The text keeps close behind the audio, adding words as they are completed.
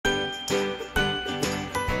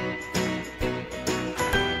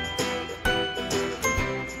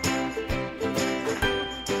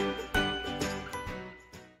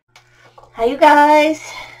Hi you guys,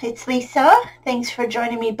 it's Lisa. Thanks for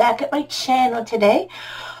joining me back at my channel today.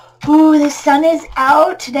 Ooh, the sun is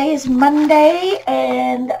out. Today is Monday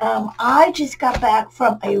and I just got back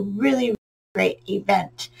from a really great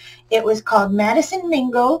event. It was called Madison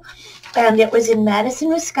Mingle and it was in Madison,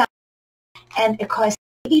 Wisconsin, and it cost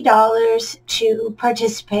 $80 to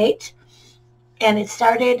participate. And it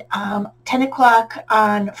started 10 o'clock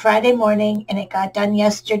on Friday morning, and it got done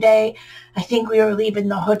yesterday. I think we were leaving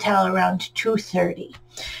the hotel around 2:30.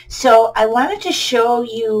 So I wanted to show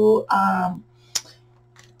you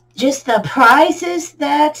just the prizes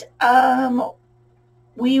that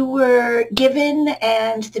we were given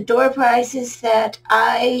and the door prizes that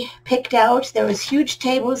I picked out. There was huge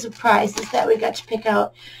tables of prizes that we got to pick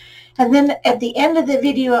out. And then at the end of the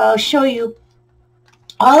video, I'll show you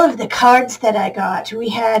all of the cards that I got. We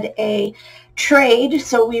had a trade,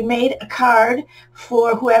 so we made a card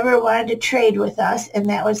for whoever wanted to trade with us, and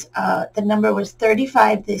that was the number was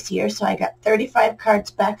 35 this year, so I got 35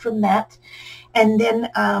 cards back from that. And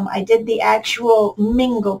then I did the actual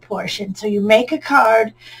mingle portion. So you make a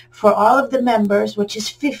card for all of the members, which is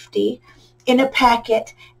 50, in a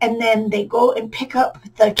packet, and then they go and pick up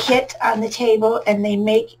the kit on the table and they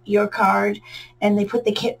make your card and they put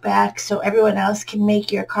the kit back so everyone else can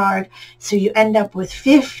make your card. So you end up with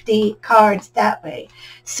 50 cards that way.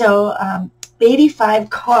 So 85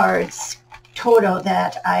 cards total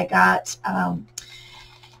that I got.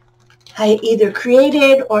 I either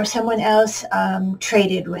created or someone else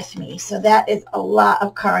traded with me. So that is a lot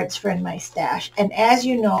of cards for in my stash. And as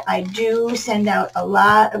you know, I do send out a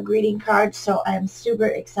lot of greeting cards, so I'm super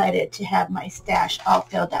excited to have my stash all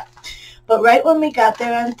filled up. But right when we got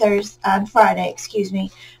there on Friday,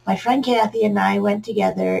 my friend Kathy and I went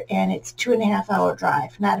together, and it's a 2.5-hour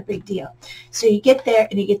drive, not a big deal. So you get there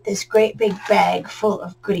and you get this great big bag full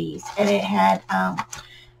of goodies, and it had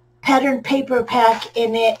patterned paper pack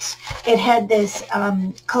in it. It had this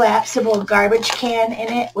collapsible garbage can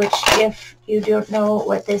in it, which if you don't know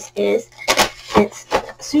what this is, it's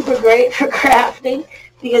super great for crafting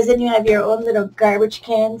because then you have your own little garbage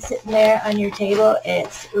can sitting there on your table.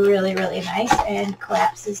 It's really, really nice and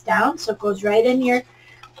collapses down, so it goes right in your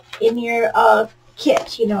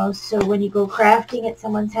kit, you know, so when you go crafting at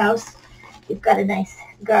someone's house, you've got a nice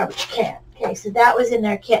garbage can. Okay, so that was in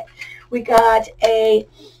our kit. We got a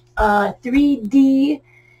 3D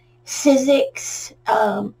Sizzix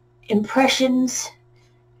impressions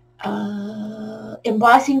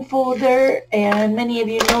embossing folder, and many of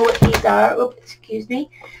you know what these are. Oops, excuse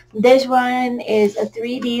me. This one is a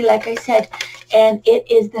 3D, like I said, and it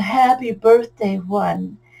is the happy birthday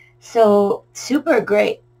one. So super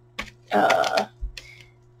great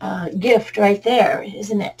gift right there,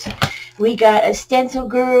 isn't it? We got a Stencil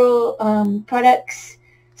Girl products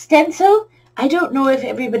stencil. I don't know if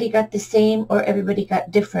everybody got the same or everybody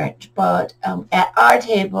got different, but at our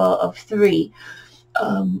table of 3,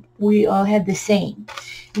 we all had the same.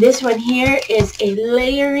 This one here is a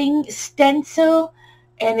layering stencil,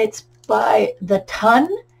 and it's by The Ton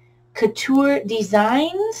Couture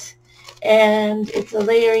Designs, and it's a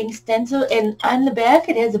layering stencil, and on the back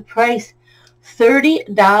it has a price,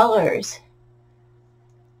 $30.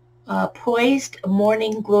 Poised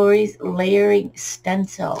Morning Glories layering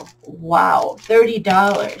stencil. Wow,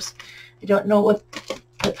 $30. I don't know what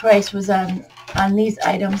the price was on these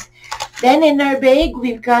items. Then in our bag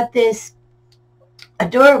we've got this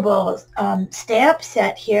adorable stamp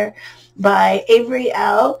set here by Avery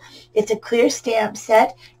L. It's a clear stamp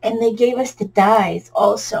set, and they gave us the dies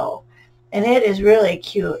also, and it is really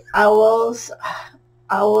cute. Owls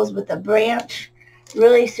with a branch,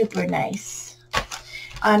 really super nice.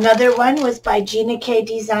 Another one was by Gina K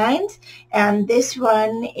Designs, and this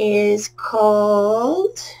one is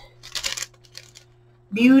called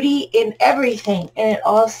Beauty in Everything, and it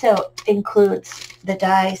also includes the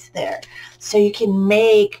dies there. So you can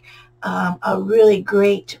make a really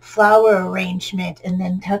great flower arrangement and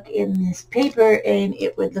then tuck in this paper, and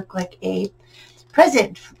it would look like a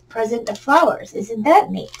present of flowers. Isn't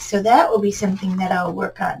that neat? So that will be something that I'll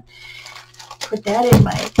work on. Put that in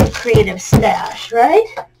my creative stash, right?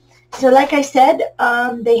 So like I said,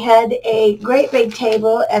 they had a great big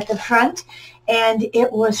table at the front, and it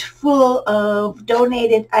was full of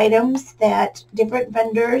donated items that different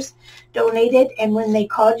vendors donated, and when they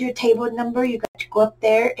called your table number, you got to go up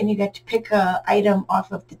there and you got to pick an item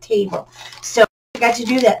off of the table. So I got to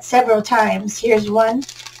do that several times. Here's 1,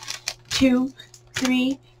 2,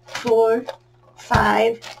 3, 4,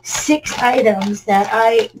 5, 6 items that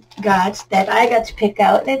I got to pick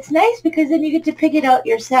out. And it's nice because then you get to pick it out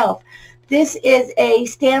yourself. This is a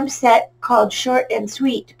stamp set called Short and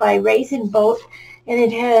Sweet by Raisin Boat, and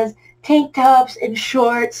it has tank tops and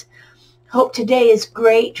shorts. Hope today is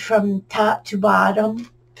great from top to bottom,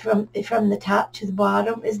 from the top to the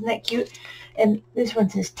bottom. Isn't that cute? And this one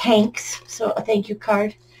says tanks, so a thank you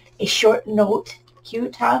card, a short note.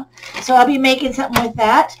 Cute, huh? So I'll be making something with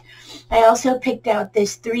that. I also picked out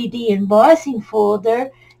this 3D embossing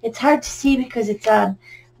folder. It's hard to see because it's on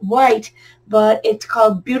white, but it's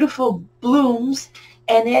called Beautiful Blooms,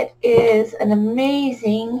 and it is an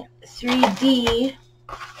amazing 3D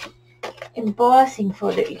embossing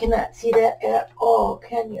folder. You cannot see that at all,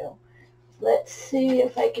 can you? Let's see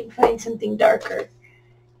if I can find something darker.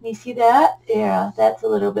 Can you see that? Yeah, that's a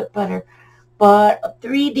little bit better. But a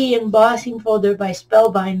 3D embossing folder by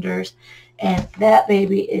Spellbinders, and that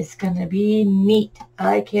baby is going to be neat.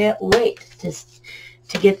 I can't wait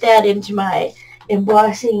to get that into my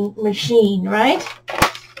embossing machine, right?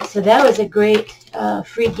 So that was a great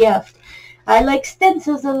free gift. I like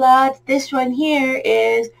stencils a lot. This one here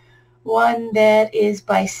is one that is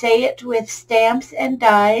by Say It with Stamps and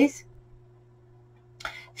Dies.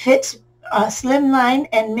 Fits slimline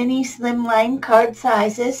and mini slimline card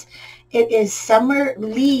sizes. It is Summer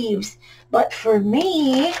Leaves, but for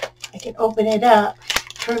me, I can open it up.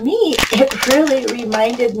 For me, it really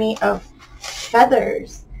reminded me of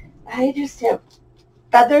feathers. I just have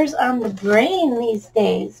feathers on the brain these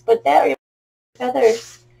days, but that reminds me of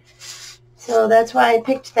feathers. So that's why I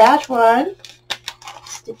picked that one.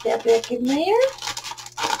 Stick that back in there.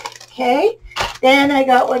 Okay. Then I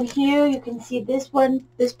got one here. You can see this one,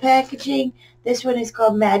 this packaging. This one is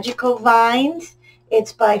called Magical Vines.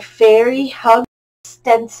 It's by Fairy Hug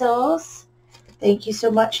Stencils. Thank you so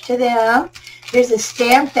much to them. There's a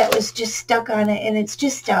stamp that was just stuck on it, and it's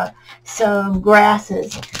just some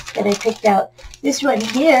grasses that I picked out. This one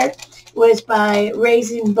here was by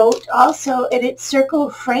Raisin Boat also, and it's circle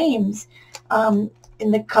frames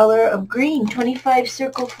in the color of green, 25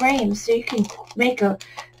 circle frames. So you can make a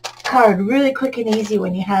card really quick and easy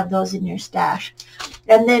when you have those in your stash.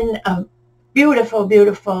 And then beautiful,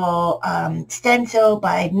 beautiful stencil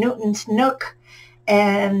by Newton's Nook,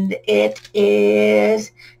 and it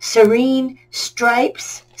is Serene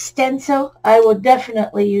Stripes stencil. I will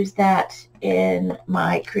definitely use that in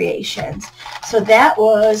my creations. So that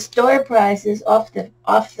was door prizes off the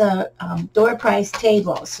door prize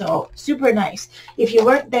table. So super nice. If you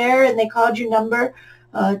weren't there and they called your number,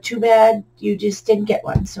 too bad you just didn't get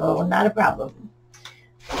one. So not a problem.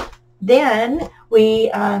 Then we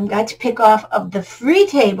got to pick off of the free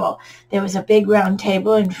table. There was a big round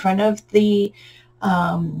table in front of the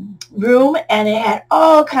room, and it had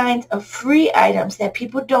all kinds of free items that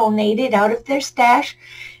people donated out of their stash,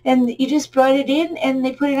 and you just brought it in and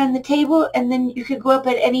they put it on the table, and then you could go up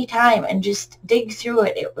at any time and just dig through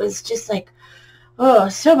it. It was just like, oh,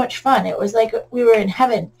 so much fun. It was like we were in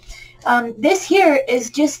heaven. This here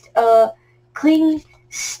is just a cling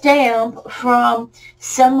stamp from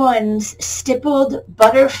someone's stippled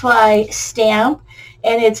butterfly stamp,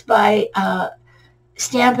 and it's by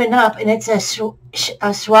Stampin' Up, and it's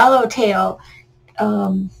a swallowtail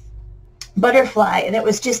butterfly, and it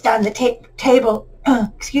was just on the table.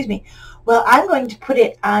 Excuse me. Well, I'm going to put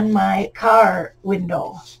it on my car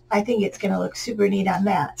window. I think it's going to look super neat on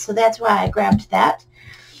that. So that's why I grabbed that.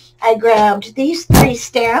 I grabbed these 3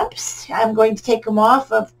 stamps. I'm going to take them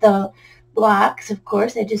off of the blocks, of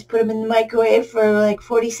course. I just put them in the microwave for like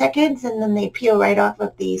 40 seconds, and then they peel right off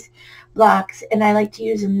of these blocks, and I like to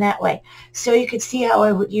use them that way. So you could see how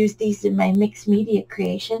I would use these in my mixed media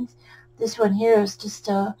creations. This one here is just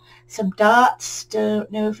some dots.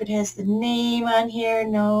 Don't know if it has the name on here.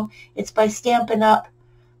 No, it's by Stampin' Up.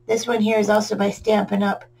 This one here is also by Stampin'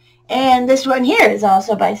 Up. And this one here is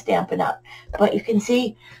also by Stampin' Up. But you can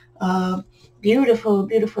see beautiful,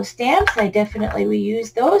 beautiful stamps. I definitely will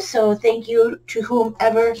use those. So thank you to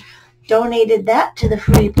whomever donated that to the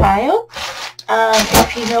free pile.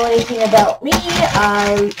 If you know anything about me,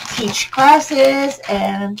 I teach classes,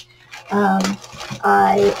 and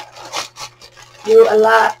I do a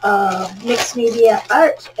lot of mixed media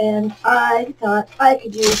art, and I thought I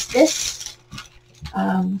could use this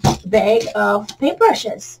bag of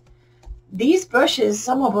paintbrushes. These brushes,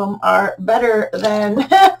 some of them are better than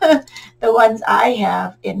the ones I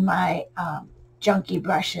have in my junky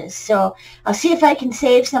brushes. So I'll see if I can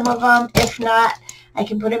save some of them. If not, I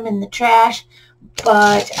can put them in the trash.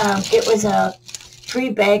 But it was a free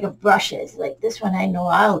bag of brushes. Like this one, I know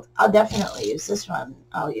I'll definitely use this one.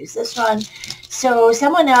 I'll use this one. So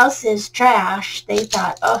someone else's trash, they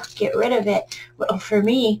thought, oh, get rid of it. Well, for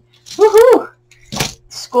me, woohoo!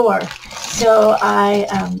 Score. So I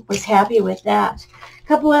was happy with that. A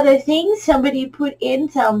couple other things. Somebody put in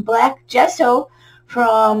some black gesso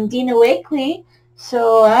from Dina Wakely.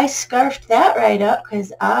 So I scarfed that right up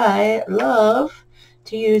because I love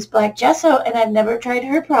to use black gesso, and I've never tried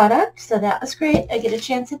her product, so that was great. I get a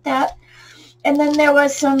chance at that. And then there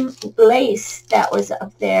was some lace that was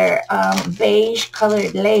up there, beige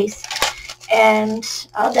colored lace, and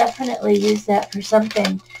I'll definitely use that for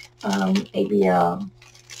something, maybe an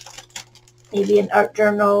art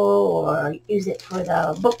journal, or use it for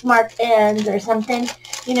the bookmark ends or something.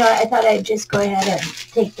 You know, I thought I'd just go ahead and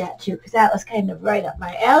take that too, because that was kind of right up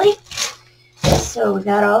my alley. So we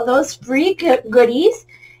got all those free goodies.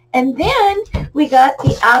 And then we got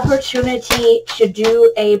the opportunity to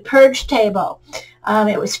do a purge table.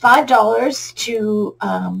 It was $5 to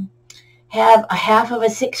have a half of a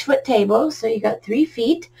 6-foot table, so you got 3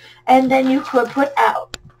 feet, and then you could put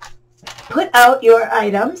out your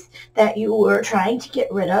items that you were trying to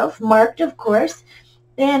get rid of, marked of course,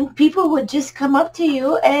 and people would just come up to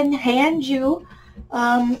you and hand you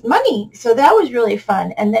money. So that was really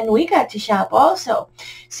fun. And then we got to shop also.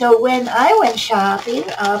 So when I went shopping,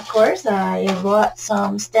 of course, I bought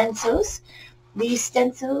some stencils. These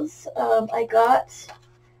stencils I got,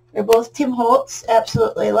 they're both Tim Holtz.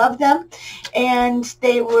 Absolutely love them. And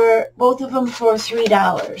they were both of them for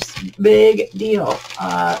 $3. Big deal.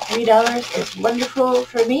 $3 is wonderful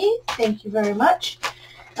for me. Thank you very much.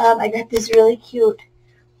 I got this really cute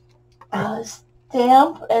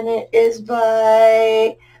stamp, and it is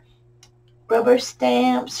by Rubber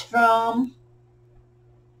Stamps from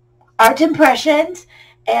Art Impressions,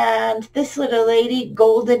 and this little lady,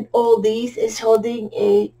 Golden Oldies, is holding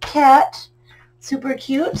a cat. Super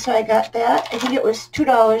cute, so I got that. I think it was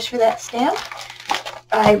 $2 for that stamp.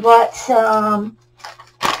 I bought some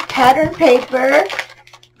pattern paper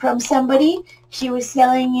from somebody. She was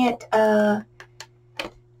selling it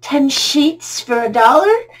 10 sheets for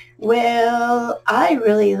 $1. Well, I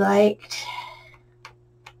really liked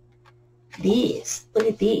these. Look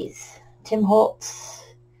at these. Tim Holtz.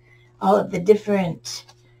 All of the different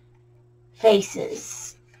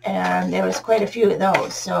faces. And there was quite a few of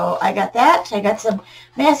those. So I got that. I got some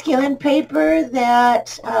masculine paper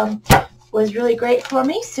that was really great for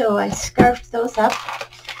me. So I scarfed those up.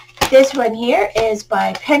 This one here is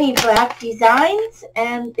by Penny Black Designs.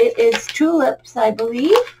 And it is tulips, I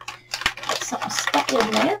believe. Got something stuck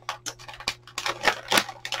in there.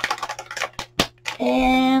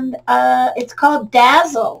 And it's called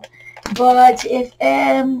Dazzle. But if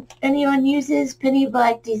anyone uses Penny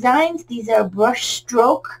Black Designs, these are brush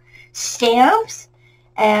stroke stamps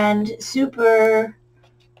and super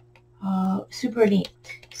neat.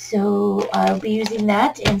 So I'll be using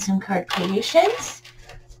that in some card creations.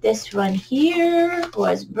 This one here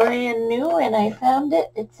was brand new and I found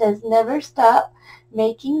it. It says Never Stop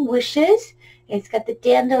Making Wishes. It's got the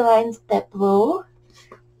dandelions that blow.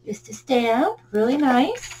 Just a stamp, really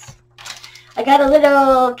nice. I got a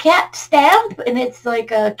little cat stamp, and it's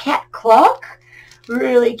like a cat clock.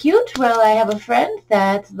 Really cute. Well, I have a friend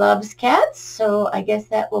that loves cats, so I guess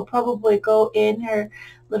that will probably go in her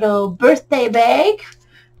little birthday bag,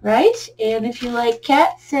 right? And if you like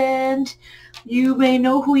cats, and you may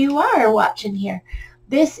know who you are watching here.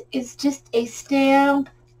 This is just a stamp.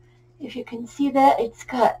 If you can see that, it's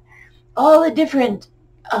got all the different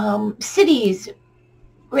cities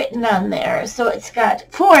written on there. So it's got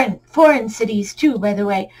foreign cities too, by the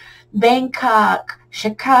way. Bangkok,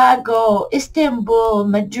 Chicago, Istanbul,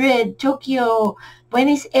 Madrid, Tokyo,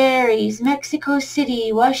 Buenos Aires, Mexico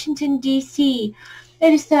City, Washington, D.C.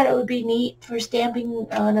 I just thought it would be neat for stamping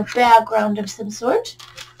on a background of some sort.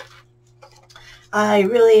 I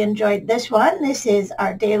really enjoyed this one. This is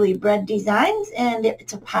Our Daily Bread Designs, and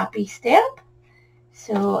it's a poppy stamp.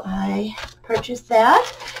 So I purchased that.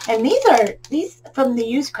 And these from the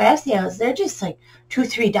used craft sales, they're just like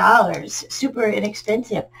 $2-3, super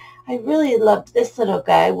inexpensive. I really loved this little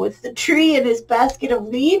guy with the tree and his basket of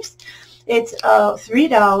leaves. It's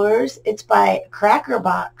 $3. It's by Cracker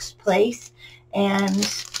Box Place, and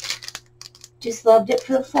just loved it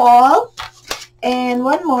for the fall. And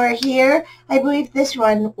one more here. I believe this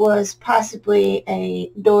one was possibly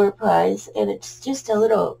a door prize, and it's just a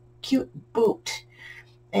little cute boot.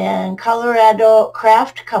 And Colorado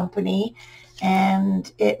Craft Company, and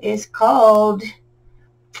it is called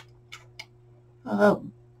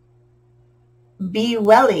Be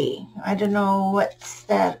Welly. I don't know what's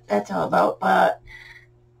that's all about, but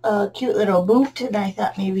a cute little boot, and I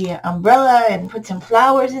thought maybe an umbrella and put some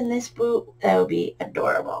flowers in this boot. That would be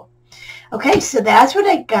adorable. Okay, so that's what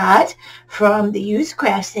I got from the used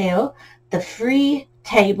craft sale, the free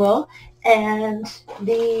table, and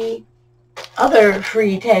the other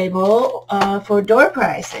free table for door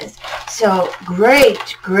prizes. So great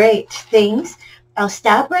things. I'll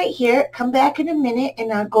stop right here, come back in a minute,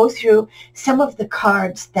 and I'll go through some of the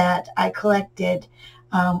cards that I collected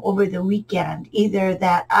over the weekend, either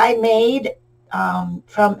that I made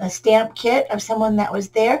from a stamp kit of someone that was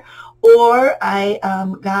there, or I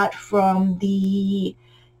got from the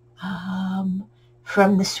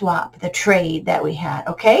swap, the trade that we had.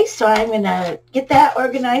 Okay, so I'm going to get that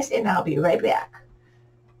organized, and I'll be right back.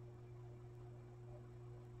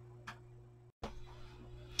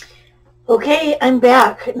 Okay, I'm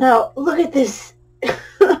back. Now, look at this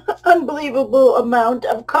unbelievable amount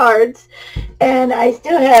of cards, and I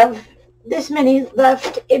still have this many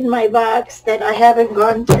left in my box that I haven't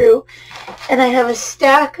gone through, and I have a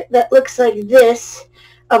stack that looks like this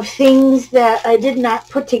of things that I did not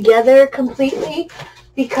put together completely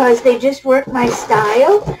because they just weren't my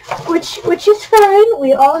style, which is fine.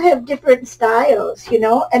 We all have different styles, you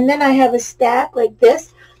know. And then I have a stack like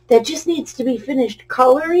this that just needs to be finished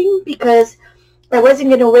coloring because I wasn't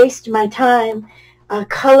going to waste my time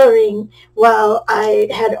coloring while I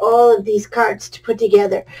had all of these cards to put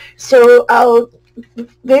together. So I'll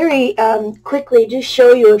very quickly just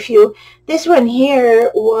show you a few. This one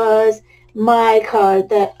here was my card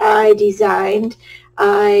that I designed.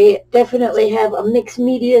 I definitely have a mixed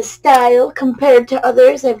media style compared to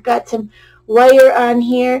others. I've got some wire on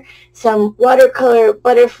here, some watercolor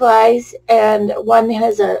butterflies, and one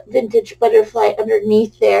has a vintage butterfly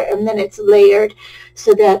underneath there, and then it's layered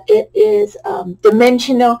so that it is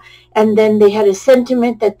dimensional, and then they had a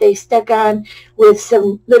sentiment that they stuck on with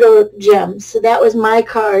some little gems. So that was my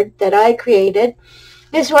card that I created.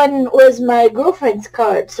 This one was my girlfriend's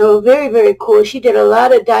card, so very, very cool. She did a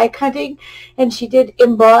lot of die cutting, and she did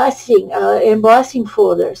embossing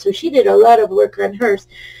folder, so she did a lot of work on hers.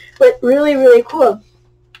 But really, really cool.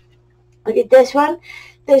 Look at this one.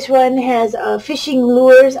 This one has fishing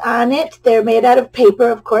lures on it. They're made out of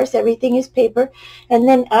paper, of course. Everything is paper. And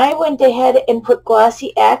then I went ahead and put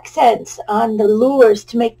glossy accents on the lures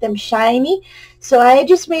to make them shiny. So I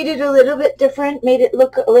just made it a little bit different, made it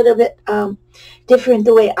look a little bit different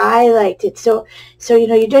the way I liked it. So you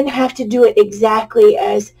know, you didn't have to do it exactly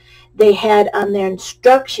as they had on their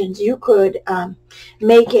instructions. You could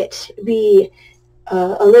make it be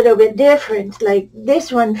a little bit different. Like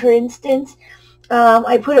this one, for instance,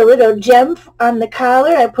 I put a little gem on the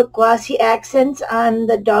collar. I put glossy accents on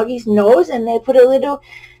the doggy's nose, and I put a little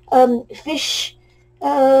fish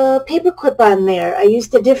paper clip on there. I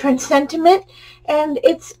used a different sentiment, and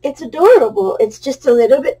it's adorable. It's just a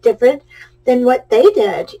little bit different than what they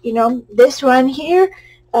did. You know, this one here,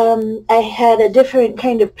 I had a different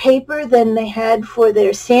kind of paper than they had for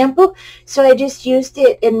their sample, so I just used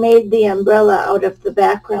it and made the umbrella out of the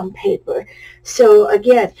background paper. So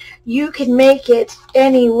again, you can make it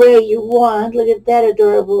any way you want. Look at that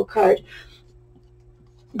adorable card.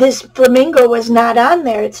 This flamingo was not on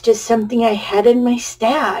there. It's just something I had in my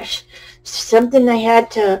stash, something I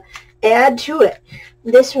had to add to it.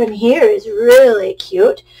 This one here is really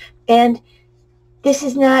cute, and this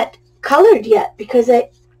is not colored yet because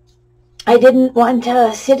I didn't want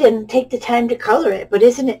to sit and take the time to color it, but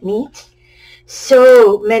isn't it neat?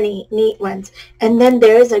 So many neat ones. And then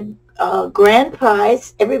there's a grand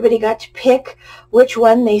prize. Everybody got to pick which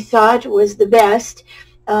one they thought was the best.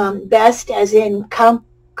 Best as in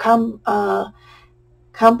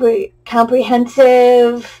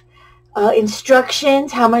comprehensive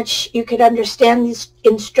instructions, how much you could understand these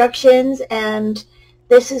instructions, and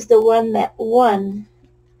this is the one that won.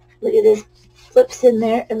 Look at this, flips in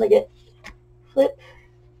there, and look at flip.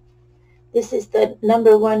 This is the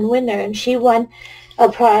 #1 winner, and she won a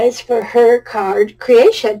prize for her card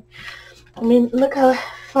creation. I mean, look how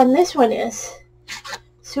fun this one is.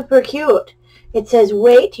 Super cute. It says,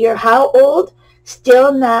 "Wait, you're how old?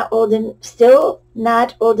 Still not old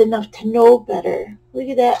enough to know better." Look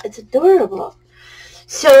at that. It's adorable.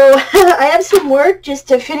 So I have some work just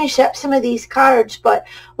to finish up some of these cards, but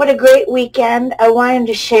what a great weekend. I wanted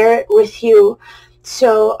to share it with you.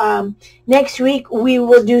 So next week we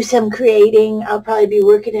will do some creating. I'll probably be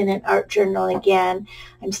working in an art journal again.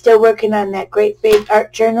 I'm still working on that great big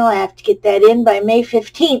art journal. I have to get that in by May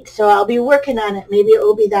 15th, so I'll be working on it. Maybe it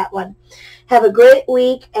will be that one. Have a great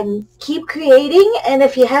week and keep creating. And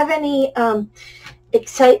if you have any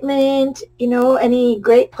excitement, you know, any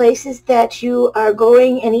great places that you are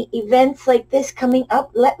going, any events like this coming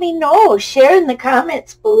up, let me know. Share in the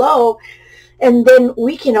comments below, and then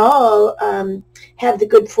we can all have the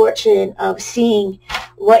good fortune of seeing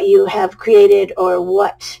what you have created or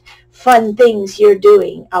what fun things you're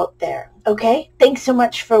doing out there. Okay? Thanks so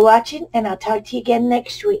much for watching, and I'll talk to you again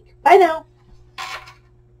next week. Bye now.